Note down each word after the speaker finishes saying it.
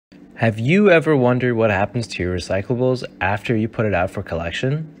Have you ever wondered what happens to your recyclables after you put it out for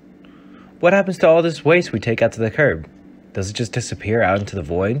collection? What happens to all this waste we take out to the curb? Does it just disappear out into the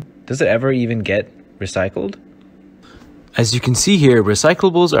void? Does it ever even get recycled? As you can see here,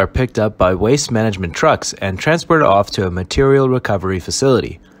 recyclables are picked up by waste management trucks and transported off to a material recovery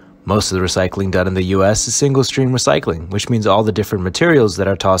facility. Most of the recycling done in the US is single-stream recycling, which means all the different materials that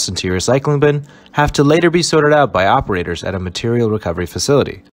are tossed into your recycling bin have to later be sorted out by operators at a material recovery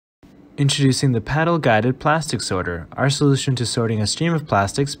facility. Introducing the paddle-guided plastic sorter, our solution to sorting a stream of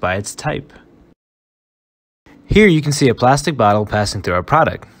plastics by its type. Here you can see a plastic bottle passing through our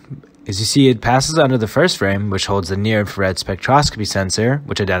product. As you see, it passes under the first frame, which holds the near-infrared spectroscopy sensor,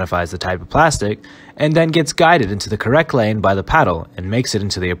 which identifies the type of plastic, and then gets guided into the correct lane by the paddle and makes it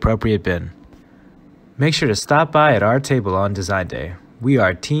into the appropriate bin. Make sure to stop by at our table on Design Day. We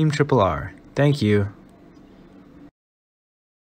are Team RRR. Thank you.